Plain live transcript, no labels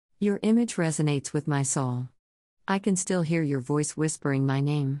Your image resonates with my soul. I can still hear your voice whispering my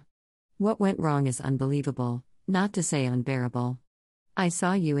name. What went wrong is unbelievable, not to say unbearable. I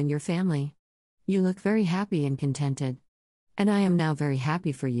saw you and your family. You look very happy and contented. And I am now very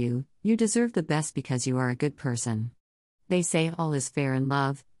happy for you. You deserve the best because you are a good person. They say all is fair in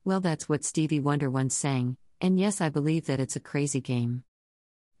love. Well, that's what Stevie Wonder once sang, and yes, I believe that it's a crazy game.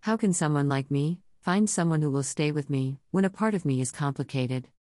 How can someone like me find someone who will stay with me when a part of me is complicated?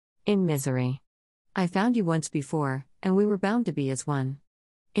 In misery. I found you once before, and we were bound to be as one.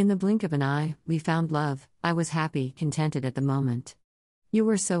 In the blink of an eye, we found love. I was happy, contented at the moment. You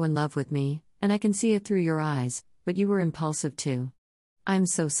were so in love with me, and I can see it through your eyes, but you were impulsive too. I'm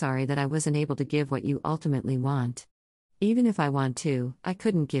so sorry that I wasn't able to give what you ultimately want. Even if I want to, I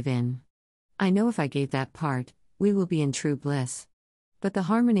couldn't give in. I know if I gave that part, we will be in true bliss. But the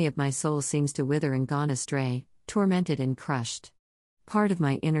harmony of my soul seems to wither and gone astray, tormented and crushed. Part of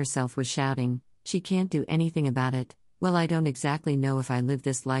my inner self was shouting, she can't do anything about it. Well, I don't exactly know if I live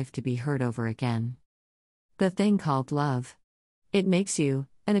this life to be hurt over again. The thing called love. It makes you,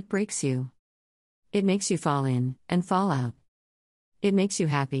 and it breaks you. It makes you fall in, and fall out. It makes you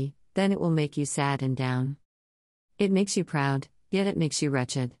happy, then it will make you sad and down. It makes you proud, yet it makes you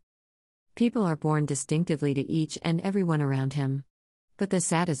wretched. People are born distinctively to each and everyone around him. But the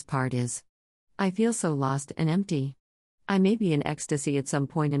saddest part is, I feel so lost and empty. I may be in ecstasy at some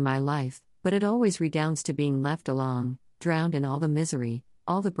point in my life, but it always redounds to being left alone, drowned in all the misery.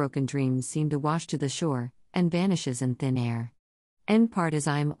 All the broken dreams seem to wash to the shore, and vanishes in thin air. End part is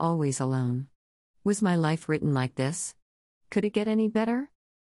I am always alone. Was my life written like this? Could it get any better?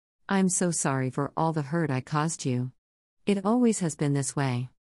 I'm so sorry for all the hurt I caused you. It always has been this way.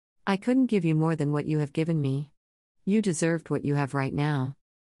 I couldn't give you more than what you have given me. You deserved what you have right now.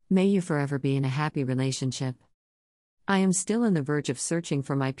 May you forever be in a happy relationship. I am still on the verge of searching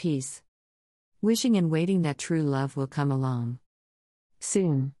for my peace. Wishing and waiting that true love will come along.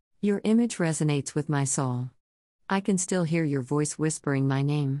 Soon. Your image resonates with my soul. I can still hear your voice whispering my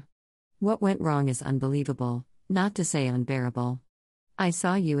name. What went wrong is unbelievable, not to say unbearable. I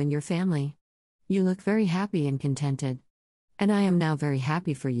saw you and your family. You look very happy and contented. And I am now very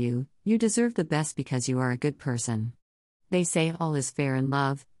happy for you. You deserve the best because you are a good person. They say all is fair in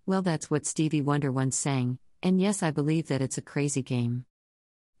love. Well, that's what Stevie Wonder once sang, and yes, I believe that it's a crazy game.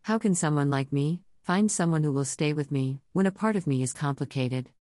 How can someone like me find someone who will stay with me when a part of me is complicated?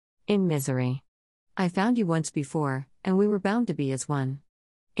 In misery. I found you once before, and we were bound to be as one.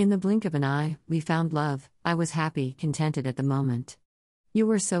 In the blink of an eye, we found love. I was happy, contented at the moment. You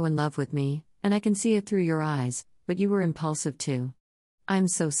were so in love with me, and I can see it through your eyes, but you were impulsive too. I'm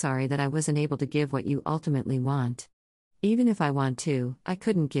so sorry that I wasn't able to give what you ultimately want. Even if I want to, I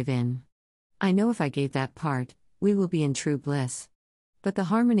couldn't give in. I know if I gave that part, we will be in true bliss. But the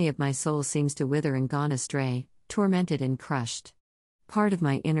harmony of my soul seems to wither and gone astray, tormented and crushed. Part of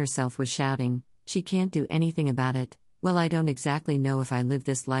my inner self was shouting, she can't do anything about it. Well, I don't exactly know if I live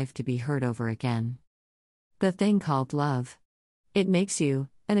this life to be hurt over again. The thing called love. It makes you,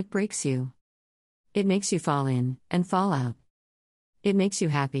 and it breaks you. It makes you fall in, and fall out. It makes you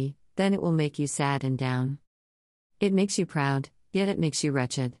happy, then it will make you sad and down. It makes you proud, yet it makes you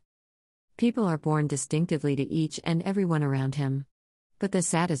wretched. People are born distinctively to each and everyone around him. But the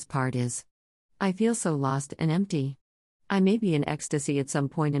saddest part is, I feel so lost and empty. I may be in ecstasy at some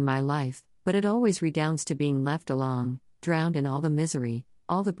point in my life, but it always redounds to being left alone, drowned in all the misery.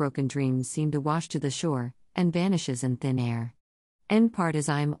 All the broken dreams seem to wash to the shore, and vanishes in thin air. End part is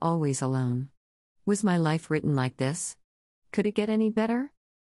I am always alone. Was my life written like this? Could it get any better?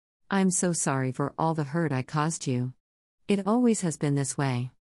 I'm so sorry for all the hurt I caused you. It always has been this way.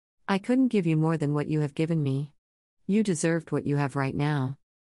 I couldn't give you more than what you have given me. You deserved what you have right now.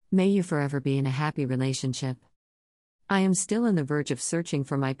 May you forever be in a happy relationship. I am still on the verge of searching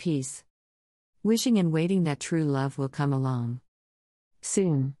for my peace. Wishing and waiting that true love will come along.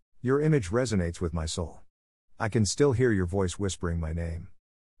 Soon. Your image resonates with my soul. I can still hear your voice whispering my name.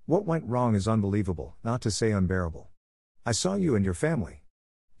 What went wrong is unbelievable, not to say unbearable. I saw you and your family.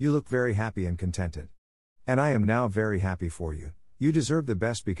 You look very happy and contented. And I am now very happy for you. You deserve the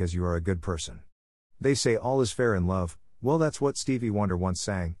best because you are a good person. They say all is fair in love. Well, that's what Stevie Wonder once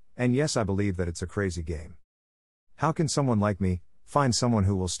sang, and yes, I believe that it's a crazy game. How can someone like me find someone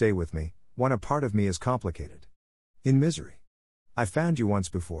who will stay with me when a part of me is complicated? In misery. I found you once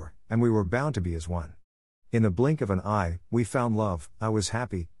before, and we were bound to be as one. In the blink of an eye, we found love. I was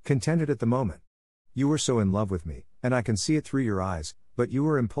happy, contented at the moment. You were so in love with me, and I can see it through your eyes, but you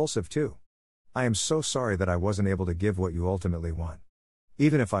were impulsive too. I am so sorry that I wasn't able to give what you ultimately want.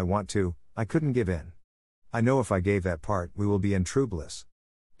 Even if I want to, I couldn't give in. I know if I gave that part, we will be in true bliss.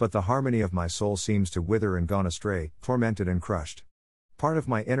 But the harmony of my soul seems to wither and gone astray, tormented and crushed. Part of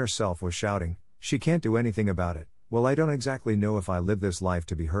my inner self was shouting, she can't do anything about it, well I don't exactly know if I live this life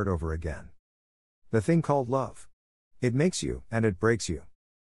to be hurt over again. The thing called love. It makes you, and it breaks you.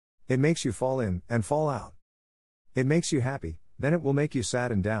 It makes you fall in, and fall out. It makes you happy, then it will make you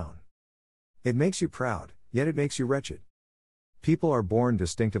sad and down. It makes you proud, yet it makes you wretched. People are born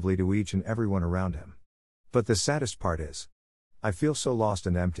distinctively to each and everyone around him. But the saddest part is, I feel so lost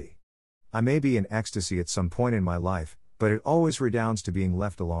and empty. I may be in ecstasy at some point in my life, but it always redounds to being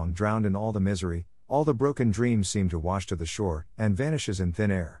left alone, drowned in all the misery, all the broken dreams seem to wash to the shore, and vanishes in thin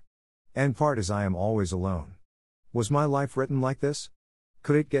air. End part is I am always alone. Was my life written like this?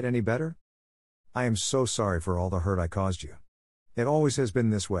 Could it get any better? I am so sorry for all the hurt I caused you. It always has been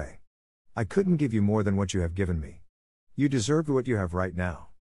this way. I couldn't give you more than what you have given me. You deserve what you have right now.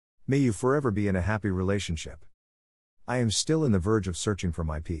 May you forever be in a happy relationship. I am still in the verge of searching for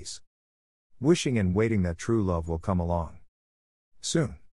my peace. Wishing and waiting that true love will come along soon.